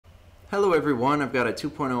Hello everyone, I've got a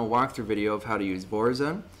 2.0 walkthrough video of how to use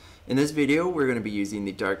Vorazun. In this video we're going to be using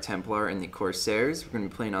the Dark Templar and the Corsairs. We're going to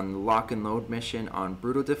be playing on the lock and load mission on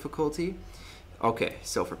brutal difficulty. Okay,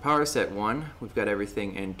 so for power set 1 we've got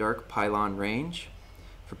everything in dark pylon range.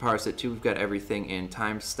 For power set 2 we've got everything in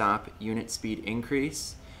time stop unit speed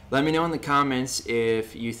increase. Let me know in the comments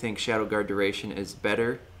if you think Shadow Guard duration is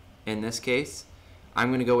better in this case. I'm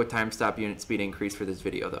going to go with time stop unit speed increase for this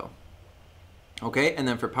video though. Okay, and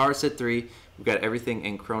then for power set 3, we've got everything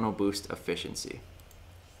in chrono boost efficiency.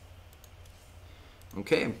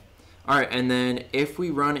 Okay, alright, and then if we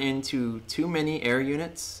run into too many air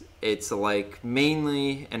units, it's like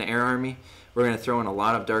mainly an air army, we're going to throw in a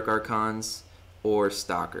lot of Dark Archons or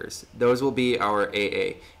Stalkers. Those will be our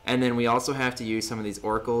AA. And then we also have to use some of these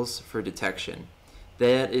Oracles for detection.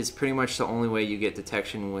 That is pretty much the only way you get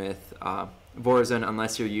detection with Vorazun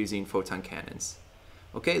unless you're using photon cannons.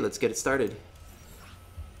 Okay, let's get it started.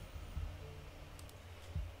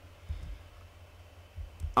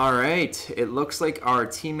 Alright, it looks like our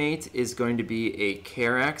teammate is going to be a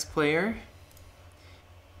Carax player.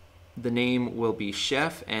 The name will be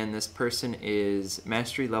Chef, and this person is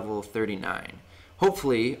Mastery level 39.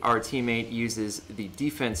 Hopefully, our teammate uses the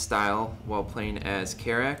defense style while playing as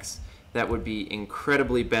Carax. That would be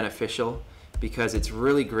incredibly beneficial because it's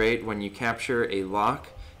really great when you capture a lock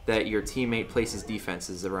that your teammate places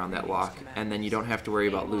defenses around that lock, and then you don't have to worry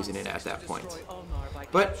about losing it at that point.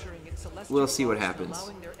 But we'll see what happens.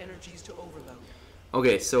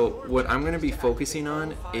 Okay, so what I'm going to be focusing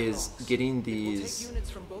on is getting these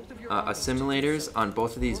assimilators on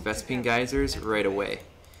both of these Vespene geysers right away.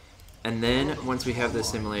 And then once we have the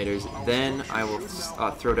assimilators, then I will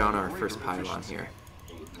throw down our first pylon here.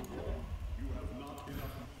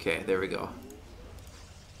 Okay, there we go.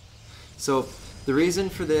 So the reason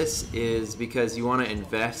for this is because you want to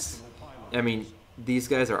invest. I mean, these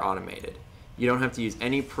guys are automated. You don't have to use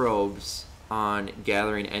any probes on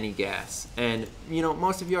gathering any gas, and you know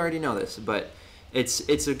most of you already know this, but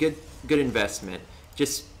it's a good investment.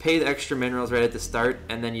 Just pay the extra minerals right at the start,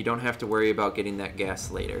 and then you don't have to worry about getting that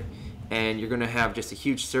gas later, and you're going to have just a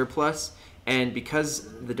huge surplus. And because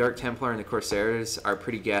the Dark Templar and the Corsairs are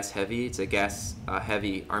pretty gas heavy, it's a gas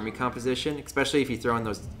heavy army composition, especially if you throw in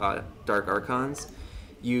those Dark Archons.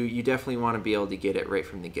 You definitely want to be able to get it right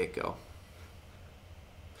from the get-go.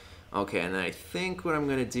 Okay, and I think what I'm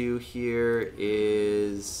going to do here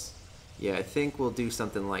is, yeah, I think we'll do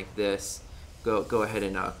something like this. Go ahead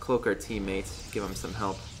and cloak our teammates, give them some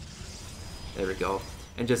help. There we go.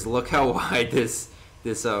 And just look how wide this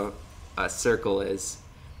circle is.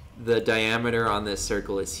 The diameter on this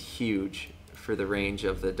circle is huge for the range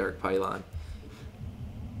of the Dark Pylon.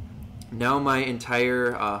 Now my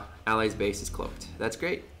entire allies base is cloaked. That's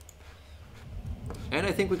great. And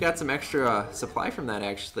I think we got some extra supply from that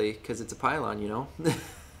actually, because it's a pylon, you know.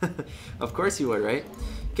 Of course you would, right?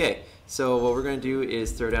 Okay, so what we're going to do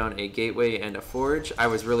is throw down a gateway and a forge. I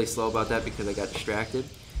was really slow about that because I got distracted.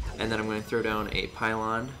 And then I'm going to throw down a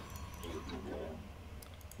pylon.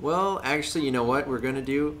 Well, actually, you know what we're going to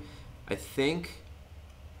do? I think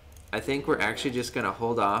we're actually just going to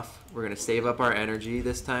hold off. We're going to save up our energy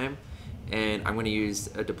this time. And I'm going to use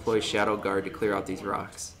a deploy Shadow Guard to clear out these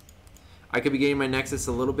rocks. I could be getting my Nexus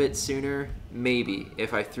a little bit sooner, maybe,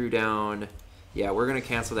 if I threw down. Yeah, we're going to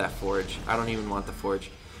cancel that forge. I don't even want the forge.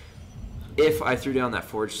 If I threw down that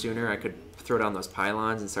forge sooner, I could throw down those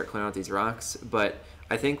pylons and start clearing out these rocks. But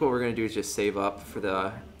I think what we're going to do is just save up for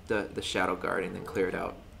the Shadow Guard and then clear it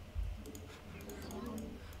out.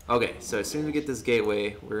 Okay, so as soon as we get this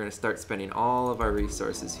gateway, we're going to start spending all of our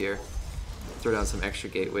resources here. Throw down some extra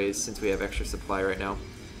gateways since we have extra supply right now.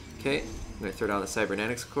 Okay, I'm going to throw down the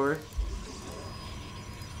Cybernetics Core.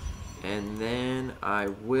 And then I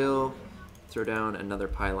will throw down another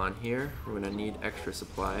pylon here. We're going to need extra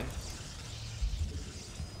supply.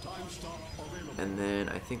 And then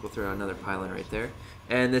I think we'll throw down another pylon right there.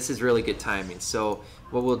 And this is really good timing. So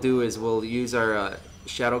what we'll do is we'll use our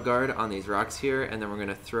Shadow Guard on these rocks here, and then we're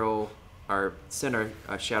going to send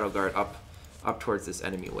our Shadow Guard up towards this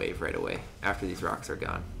enemy wave right away after these rocks are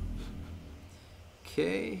gone.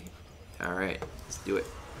 Okay. Alright, let's do it.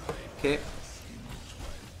 Okay.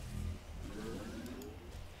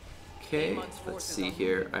 Okay, let's see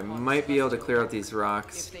here. I might be able to clear out these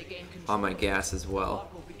rocks on my gas as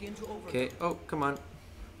well. Okay, oh, come on.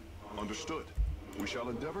 Understood. We shall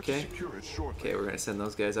endeavor to secure it shortly. Okay, we're going to send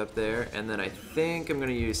those guys up there. And then I think I'm going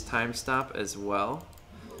to use time stop as well.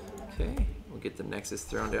 Okay, we'll get the Nexus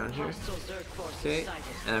thrown down here. Okay,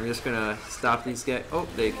 and I'm just going to stop these guys. Oh,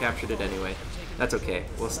 they captured it anyway. That's okay.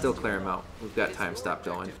 We'll still clear them out. We've got time stop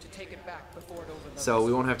going. So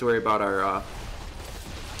we won't have to worry about our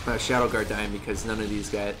Shadow Guard dying because none of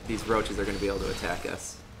these roaches are going to be able to attack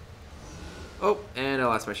us. Oh, and I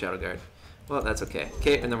lost my Shadow Guard. Well, that's okay.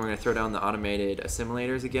 Okay, and then we're going to throw down the automated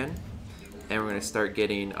assimilators again. And we're going to start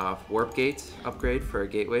getting Warp Gate upgrade for our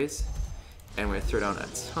gateways. And we're going to throw down a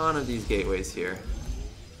ton of these gateways here.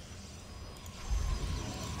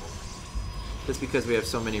 Just because we have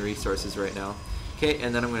so many resources right now. Okay,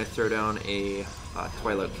 and then I'm going to throw down a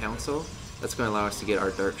Twilight Council. That's going to allow us to get our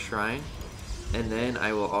Dark Shrine. And then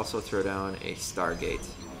I will also throw down a Stargate.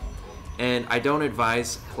 And I don't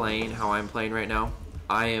advise playing how I'm playing right now.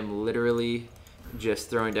 I am literally just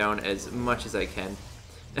throwing down as much as I can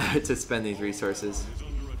to spend these resources.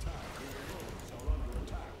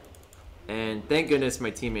 And thank goodness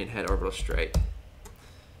my teammate had Orbital Strike.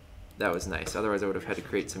 That was nice, otherwise I would have had to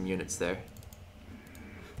create some units there.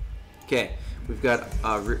 Okay, we've got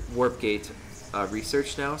Warp Gate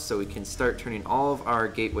research now, so we can start turning all of our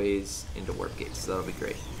gateways into Warp Gates, so that'll be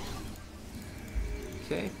great.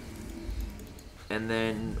 Okay. And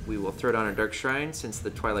then we will throw down our Dark Shrine since the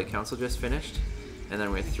Twilight Council just finished. And then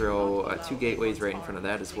we're going to throw 2 gateways right in front of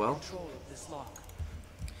that as well.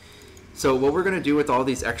 So what we're going to do with all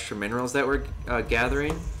these extra minerals that we're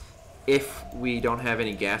gathering, if we don't have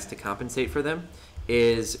any gas to compensate for them,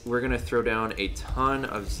 is we're going to throw down a ton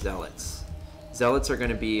of Zealots. Zealots are going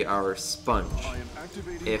to be our sponge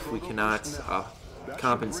if we cannot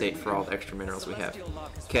compensate for all the extra minerals we have.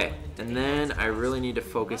 Okay, and then I really need to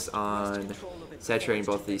focus on saturating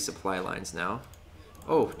both of these supply lines now.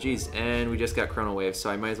 Oh, geez, and we just got Chrono Wave, so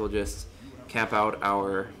I might as well just cap out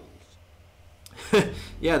our...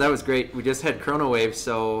 Yeah, that was great. We just had Chrono Wave,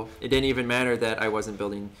 so it didn't even matter that I wasn't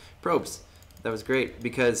building probes. That was great,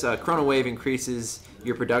 because Chrono Wave increases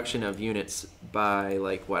your production of units by,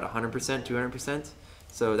 like, what, 100%, 200%?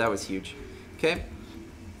 So that was huge. Okay.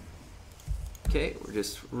 Okay, we're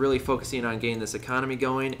just really focusing on getting this economy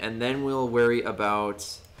going, and then we'll worry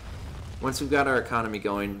about... Once we've got our economy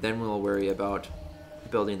going, then we'll worry about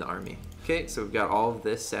building the army. Okay, so we've got all of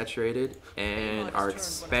this saturated, and our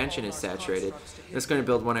expansion is saturated. I'm just going to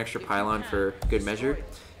build 1 extra pylon for good measure.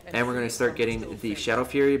 And we're going to start getting the Shadow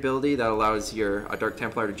Fury ability that allows your Dark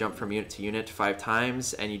Templar to jump from unit to unit 5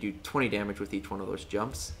 times, and you do 20 damage with each one of those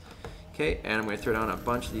jumps. Okay, and I'm going to throw down a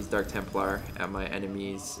bunch of these Dark Templar at my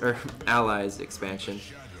enemies, or allies expansion.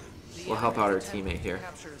 We'll help out our teammate here.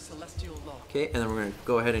 Okay, and then we're going to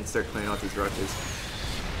go ahead and start clearing out these roaches.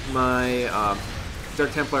 My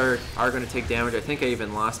Dark Templar are going to take damage. I think I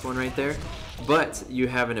even lost one right there. But you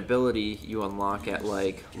have an ability you unlock at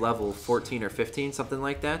like level 14 or 15, something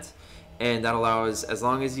like that. And that allows, as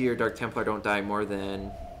long as your Dark Templar don't die more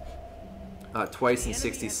than twice in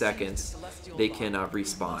 60 seconds, they can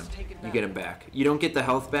respawn. You get them back. You don't get the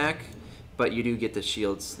health back, but you do get the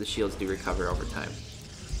shields. The shields do recover over time.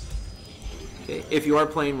 Okay. If you are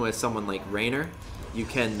playing with someone like Raynor, you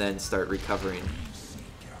can then start recovering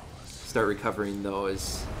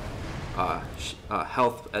those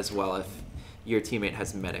health as well if your teammate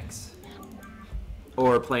has medics.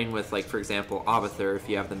 Or playing with, like, for example, Abathur, if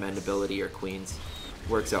you have the Mend ability, or Queens,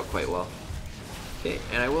 works out quite well. Okay,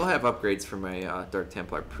 and I will have upgrades for my Dark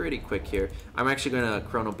Templar pretty quick here. I'm actually going to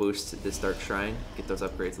Chrono Boost this Dark Shrine, get those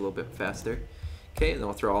upgrades a little bit faster. Okay, and then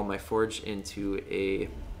we'll throw all my Forge into a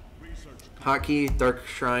hotkey, Dark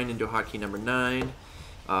Shrine into hotkey number 9.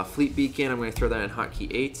 Fleet Beacon, I'm going to throw that in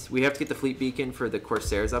hotkey 8. We have to get the Fleet Beacon for the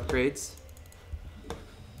Corsairs upgrades.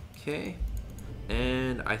 Okay,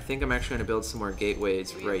 and I think I'm actually going to build some more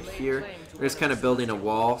gateways right here. We're just kind of building a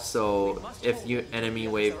wall, so if the enemy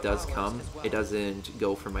wave does come, it doesn't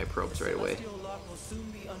go for my probes right away.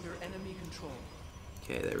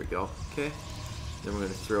 Okay, there we go. Okay, then we're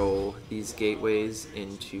going to throw these gateways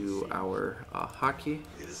into our hotkey.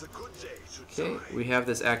 Okay, we have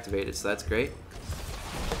this activated, so that's great.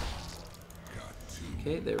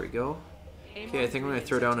 Okay, there we go. Okay, I think I'm going to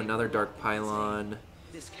throw down another Dark Pylon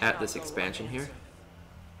at this expansion here.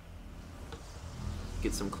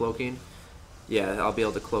 Get some cloaking. Yeah, I'll be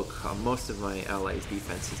able to cloak most of my allies'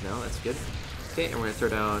 defenses now. That's good. Okay, and we're going to throw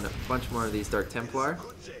down a bunch more of these Dark Templar.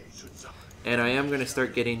 And I am going to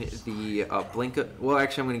start getting the Blink... Well,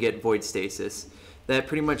 actually, I'm going to get Void Stasis. That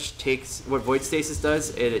pretty much takes... What Void Stasis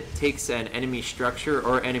does, it takes an enemy structure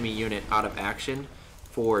or enemy unit out of action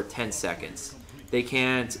for 10 seconds. They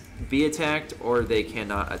can't be attacked, or they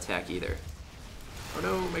cannot attack either. Oh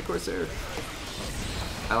no, my Corsair.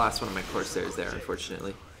 I lost one of my Corsairs there,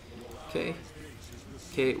 unfortunately. Okay.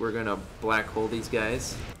 Okay, we're gonna black hole these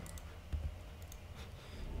guys.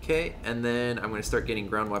 Okay, and then I'm gonna start getting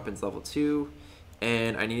ground weapons level 2.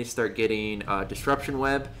 And I need to start getting Disruption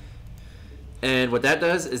Web. And what that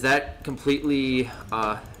does is that completely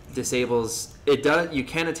disables it. You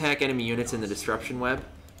can attack enemy units in the disruption web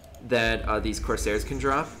that these Corsairs can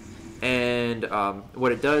drop, and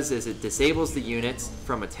what it does is it disables the units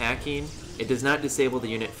from attacking. It does not disable the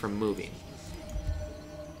unit from moving.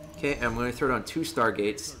 Okay, I'm going to throw down 2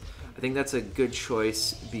 Stargates. I think that's a good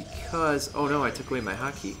choice because... Oh no, I took away my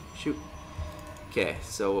hotkey. Shoot. Okay,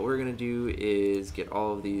 so what we're going to do is get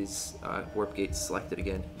all of these warp gates selected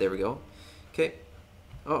again. There we go. Okay.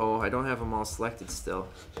 Uh-oh, I don't have them all selected still.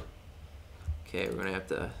 Okay, we're going to have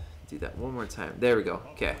to do that one more time. There we go.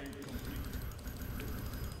 Okay.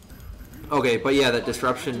 Okay, but yeah, that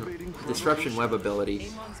disruption web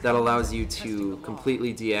ability that allows you to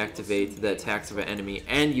completely deactivate the attacks of an enemy,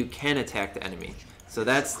 and you can attack the enemy. So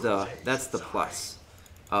that's the plus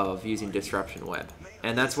of using disruption web,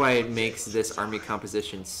 and that's why it makes this army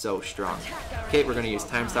composition so strong. Okay, we're going to use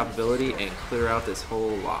time stop ability and clear out this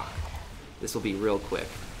whole lock. This will be real quick.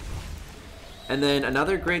 And then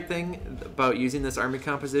another great thing about using this army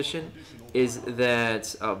composition is that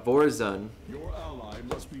Vorazun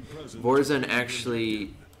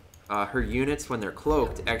actually, her units when they're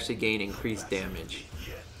cloaked actually gain increased damage.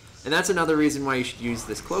 And that's another reason why you should use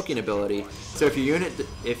this cloaking ability. So if your unit,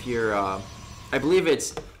 I believe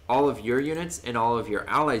it's all of your units and all of your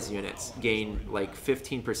allies' units gain like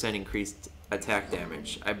 15% increased attack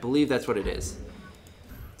damage. I believe that's what it is.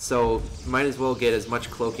 So might as well get as much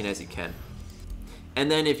cloaking as you can. And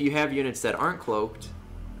then if you have units that aren't cloaked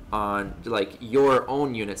on like your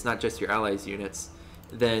own units, not just your allies' units,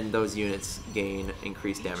 then those units gain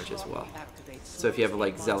increased damage as well. So if you have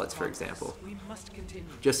like zealots, for example,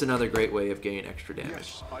 just another great way of gaining extra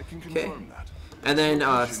damage. Okay. And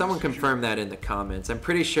then someone confirmed that in the comments. I'm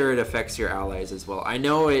pretty sure it affects your allies as well. I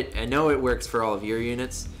know it works for all of your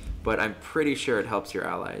units, but I'm pretty sure it helps your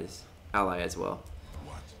ally as well.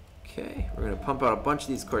 Okay, we're gonna pump out a bunch of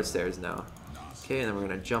these Corsairs now. Okay, and then we're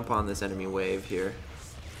gonna jump on this enemy wave here.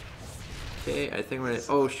 Okay, I think we're gonna.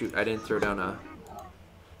 Oh shoot! I didn't throw down a.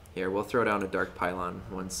 Here, we'll throw down a dark pylon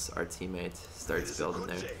once our teammate starts building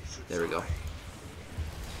there. There we go.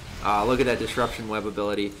 Look at that disruption web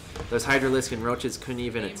ability. Those Hydralisk and Roaches couldn't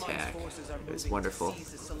even attack. It was wonderful.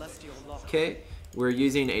 Okay, we're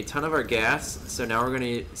using a ton of our gas, so now we're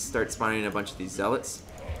going to start spawning a bunch of these zealots.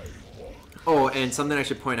 Oh, and something I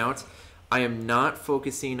should point out. I am not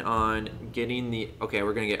focusing on getting the... Okay,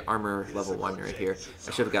 we're going to get armor level 1 right here.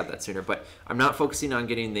 I should have got that sooner, but I'm not focusing on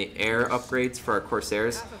getting the air upgrades for our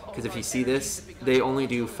Corsairs, because if you see this, they only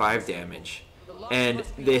do 5 damage. And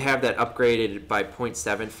they have that upgraded by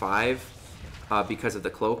 0.75 because of the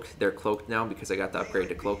cloak. They're cloaked now because I got the upgrade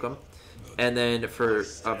to cloak them. And then for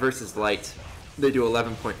versus light, they do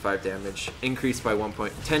 11.5 damage, increased by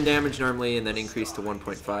 10 damage normally, and then increased to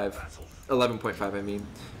 1.5. 11.5 I mean,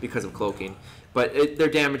 because of cloaking. But their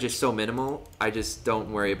damage is so minimal, I just don't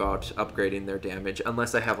worry about upgrading their damage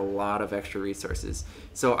unless I have a lot of extra resources.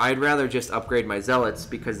 So I'd rather just upgrade my zealots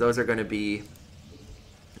because those are going to be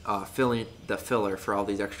filling the filler for all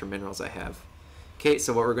these extra minerals I have. Okay,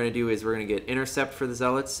 so what we're going to do is we're going to get intercept for the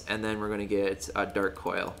zealots, and then we're going to get dark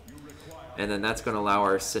coil. And then that's going to allow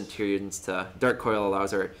our centurions to... Dark coil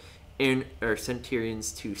allows our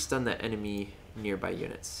centurions to stun the enemy nearby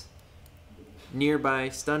units.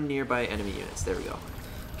 Stun nearby enemy units. There we go.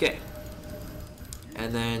 Okay.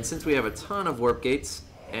 And then since we have a ton of warp gates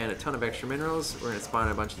and a ton of extra minerals, we're going to spawn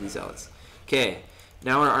a bunch of these zealots. Okay.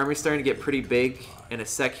 Now our army's starting to get pretty big. In a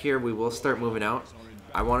sec here, we will start moving out.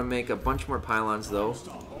 I want to make a bunch more pylons though,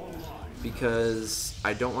 because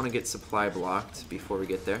I don't want to get supply blocked before we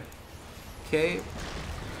get there. Okay.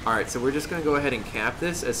 Alright, so we're just going to go ahead and cap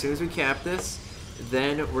this. As soon as we cap this,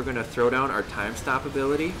 then we're going to throw down our time stop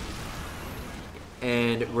ability.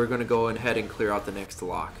 And we're going to go ahead and clear out the next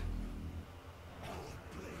lock.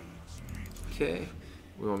 Okay.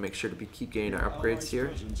 We want to make sure to keep getting our upgrades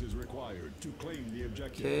here.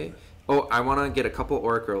 Okay. Oh, I want to get a couple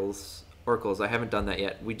oracles. I haven't done that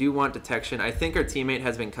yet. We do want detection. I think our teammate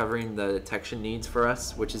has been covering the detection needs for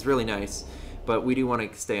us, which is really nice. But we do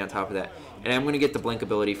want to stay on top of that. And I'm going to get the blink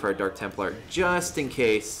ability for our Dark Templar just in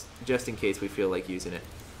case we feel like using it.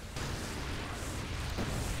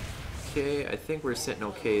 Okay, I think we're sitting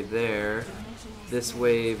okay there. This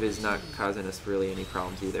wave is not causing us really any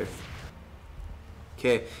problems either.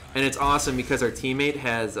 Okay, and it's awesome because our teammate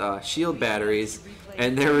has shield batteries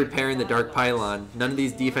and they're repairing the dark pylon. None of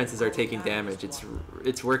these defenses are taking damage.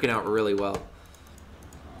 It's working out really well.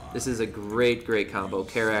 This is a great combo,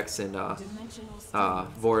 Karax and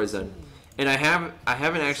Vorazun. And I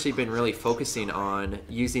haven't actually been really focusing on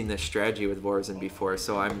using this strategy with Vorazun before,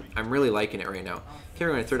 so I'm really liking it right now. Okay,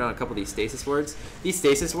 we're going to throw down a couple of these stasis wards. These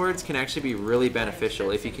stasis wards can actually be really beneficial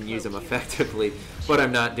if you can use them effectively, but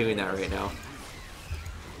I'm not doing that right now.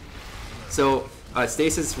 So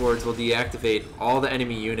stasis wards will deactivate all the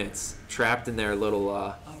enemy units trapped in their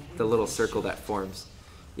little the little circle that forms.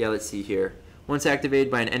 Yeah, let's see here. Once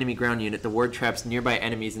activated by an enemy ground unit, the ward traps nearby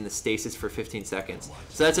enemies in the stasis for 15 seconds.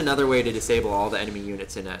 So that's another way to disable all the enemy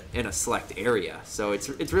units in a select area. So it's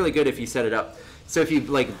really good if you set it up. So if you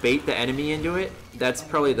like bait the enemy into it, that's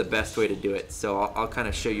probably the best way to do it. So I'll kind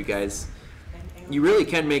of show you guys. You really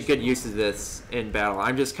can make good use of this in battle.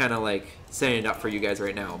 I'm just kind of like setting it up for you guys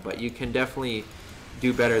right now, but you can definitely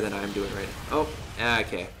do better than I'm doing right now. Oh,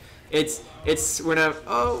 okay. We're not,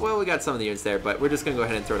 oh, well, we got some of the units there, but we're just going to go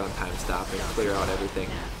ahead and throw it on time stop and clear out everything.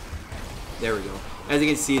 There we go. As you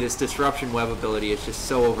can see, this Disruption Web ability is just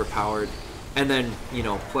so overpowered. And then, you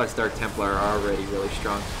know, plus Dark Templar are already really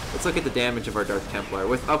strong. Let's look at the damage of our Dark Templar.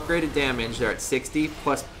 With upgraded damage, they're at 60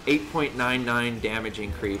 plus 8.99 damage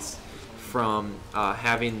increase from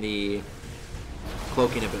having the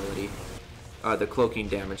cloaking ability, the cloaking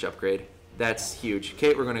damage upgrade. That's huge.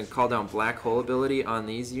 Okay, we're going to call down Black Hole ability on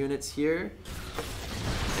these units here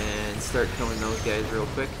and start killing those guys real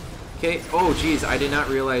quick. Okay, oh geez, I did not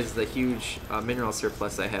realize the huge mineral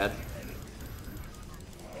surplus I had.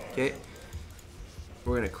 Okay,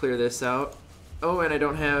 we're going to clear this out. Oh, and I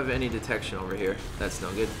don't have any detection over here. That's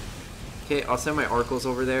no good. Okay, I'll send my oracles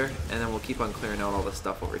over there, and then we'll keep on clearing out all the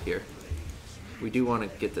stuff over here. We do want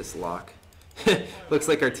to get this lock. Looks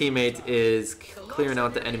like our teammate is clearing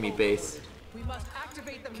out the enemy base.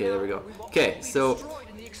 Okay, there we go. Okay, so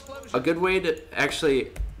a good way to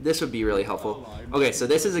actually, this would be really helpful. Okay, so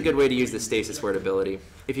this is a good way to use the stasis ward ability.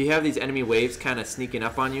 If you have these enemy waves kind of sneaking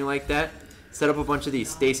up on you like that, set up a bunch of these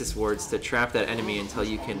stasis wards to trap that enemy until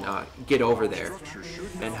you can get over there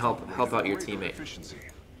and help out your teammate.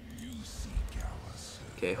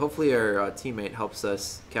 Okay, hopefully our teammate helps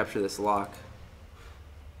us capture this lock.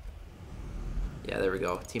 Yeah, there we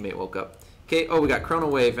go. Teammate woke up. Okay, oh, we got Chrono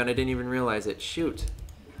Wave, and I didn't even realize it. Shoot.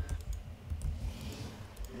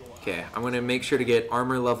 Okay, I'm going to make sure to get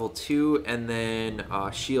Armor level 2, and then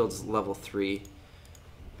Shields level 3.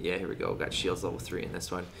 Yeah, here we go. Got Shields level 3 in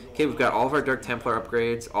this one. Okay, we've got all of our Dark Templar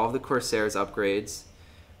upgrades, all of the Corsairs upgrades.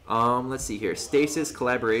 Let's see here. Stasis,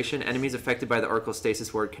 Collaboration. Enemies affected by the Oracle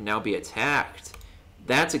Stasis Ward can now be attacked.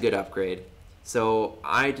 That's a good upgrade. So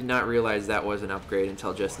I did not realize that was an upgrade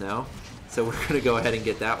until just now. So we're going to go ahead and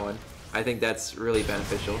get that one. I think that's really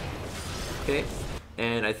beneficial. Okay,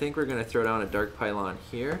 and I think we're going to throw down a Dark Pylon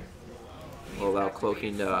here. We'll allow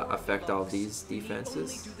Cloaking to affect all these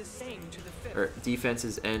defenses. Or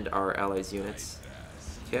defenses and our allies' units.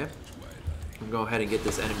 Okay, we'll go ahead and get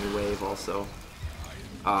this enemy wave also.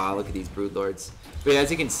 Look at these Broodlords. But yeah,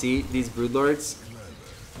 as you can see, these Broodlords,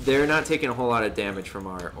 they're not taking a whole lot of damage from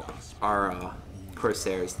our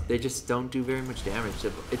Corsairs. They just don't do very much damage.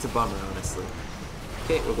 It's a bummer, honestly.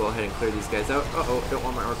 Okay, we'll go ahead and clear these guys out. Uh-oh, don't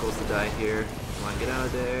want my oracles to die here. Come on, get out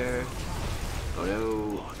of there. Oh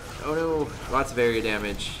no. Oh no. Lots of area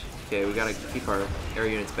damage. Okay, we gotta keep our air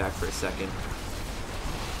units back for a second.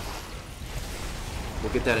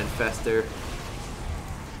 We'll get that Infester.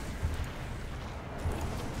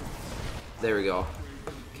 There we go.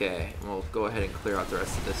 Okay, and we'll go ahead and clear out the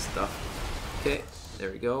rest of this stuff. Okay,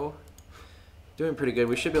 there we go. Doing pretty good.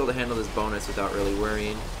 We should be able to handle this bonus without really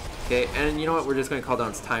worrying. Okay, and you know what? We're just going to call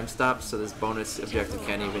down time stop so this bonus objective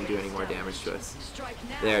can't even do any more damage to us.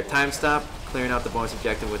 There, time stop, clearing out the bonus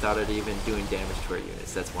objective without it even doing damage to our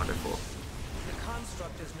units. That's wonderful.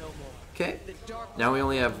 Okay, now we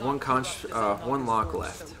only have one lock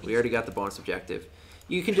left. We already got the bonus objective.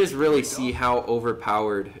 You can just really see how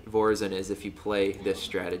overpowered Vorazun is if you play this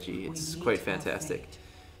strategy. It's quite fantastic.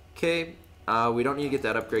 Okay, we don't need to get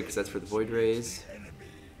that upgrade because that's for the Void Rays.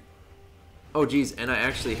 Oh geez, and I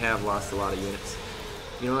actually have lost a lot of units.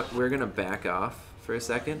 You know what, we're going to back off for a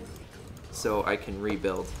second so I can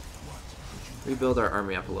rebuild our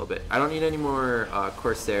army up a little bit. I don't need any more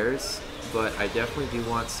Corsairs, but I definitely do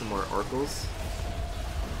want some more Oracles.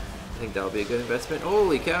 I think that'll be a good investment.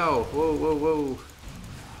 Holy cow! Whoa, whoa, whoa.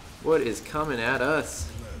 What is coming at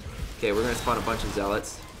us? Okay, we're going to spawn a bunch of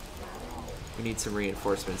Zealots. We need some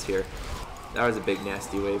reinforcements here. That was a big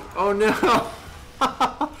nasty wave. Oh no!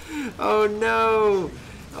 Oh no!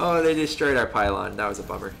 Oh, they destroyed our pylon. That was a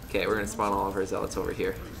bummer. Okay, we're going to spawn all of our Zealots over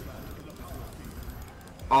here.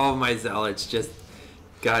 All of my Zealots just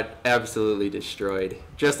got absolutely destroyed.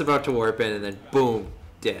 Just about to warp in and then boom,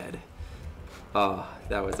 dead. Oh,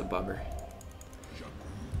 that was a bummer.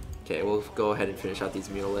 Okay, we'll go ahead and finish out these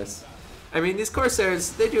Mutalists. I mean, these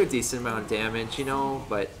Corsairs, they do a decent amount of damage, you know,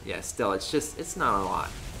 but yeah, still, it's not a lot.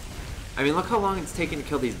 I mean, look how long it's taken to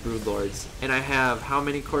kill these Broodlords. And I have how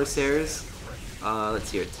many Corsairs? Let's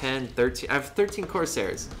see here, 10, 13. I have 13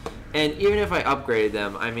 Corsairs. And even if I upgraded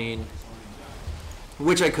them, I mean,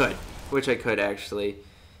 which I could actually.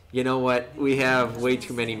 You know what? We have way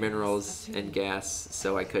too many minerals and gas,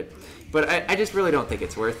 so I could. But I just really don't think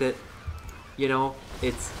it's worth it. You know,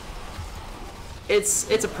 it's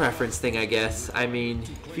a preference thing, I guess. I mean,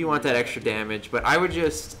 if you want that extra damage, but I would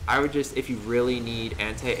just if you really need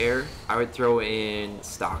anti-air, I would throw in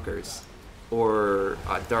Stalkers or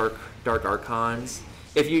dark Archons.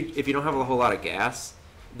 If you don't have a whole lot of gas,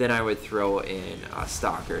 then I would throw in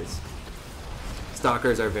Stalkers.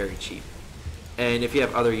 Stalkers are very cheap, and if you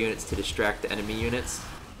have other units to distract the enemy units,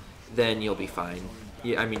 then you'll be fine.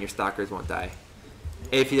 I mean, your Stalkers won't die.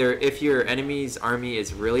 If your enemy's army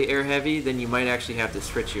is really air heavy, then you might actually have to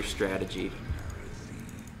switch your strategy,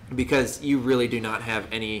 because you really do not have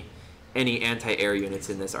any anti-air units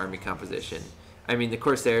in this army composition. I mean, the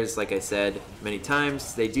Corsairs, like I said many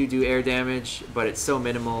times, they do air damage, but it's so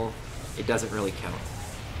minimal, it doesn't really count.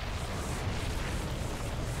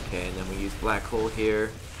 Okay, and then we use Black Hole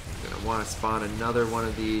here. We're going to want to spawn another one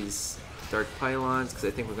of these Dark Pylons, because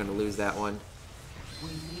I think we're going to lose that one.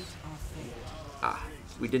 Ah,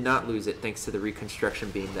 we did not lose it thanks to the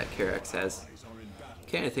reconstruction beam that Karax has.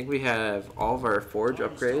 Okay, I think we have all of our forge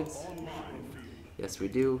upgrades. Yes, we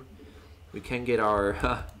do. We can get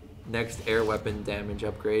our next air weapon damage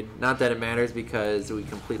upgrade. Not that it matters because we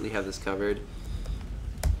completely have this covered.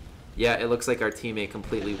 Yeah, it looks like our teammate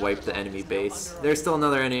completely wiped the enemy base. There's still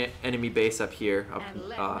another enemy base up here, up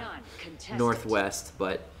northwest,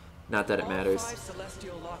 but not that it matters.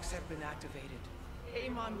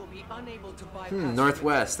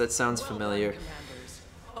 Northwest, that sounds familiar.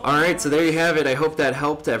 Alright, so there you have it. I hope that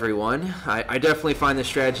helped everyone. I definitely find this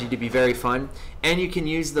strategy to be very fun. And you can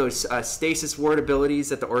use those stasis ward abilities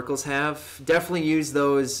that the Oracles have. Definitely use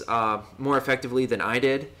those more effectively than I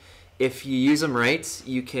did. If you use them right,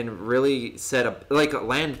 you can really set up, like a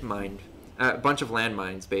landmine, a bunch of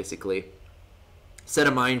landmines basically. Set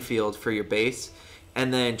a minefield for your base,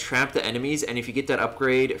 and then trap the enemies, and if you get that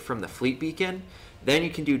upgrade from the fleet beacon, then you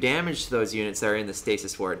can do damage to those units that are in the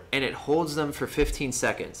stasis ward, and it holds them for 15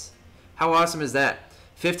 seconds. How awesome is that?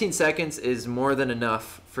 15 seconds is more than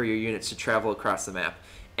enough for your units to travel across the map.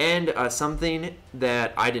 And something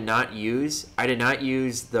that I did not use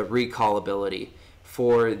the recall ability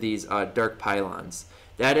for these Dark Pylons.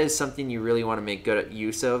 That is something you really want to make good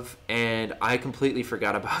use of, and I completely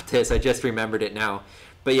forgot about this. I just remembered it now.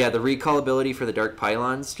 But yeah, the recall ability for the Dark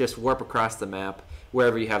Pylons, just warp across the map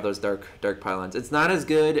wherever you have those dark Pylons. It's not as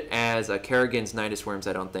good as Kerrigan's Nidus Worms,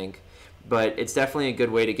 I don't think, but it's definitely a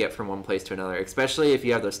good way to get from one place to another, especially if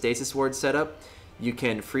you have those stasis wards set up. You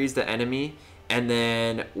can freeze the enemy and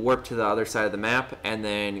then warp to the other side of the map and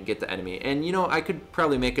then get the enemy. And you know, I could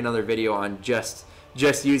probably make another video on just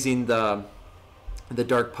using the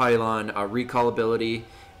Dark Pylon recall ability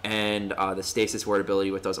and the stasis ward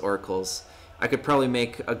ability with those oracles. I could probably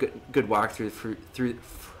make a good walkthrough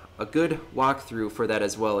for that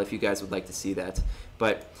as well if you guys would like to see that.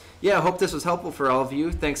 But yeah, I hope this was helpful for all of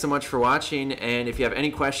you. Thanks so much for watching, and if you have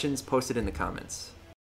any questions, post it in the comments.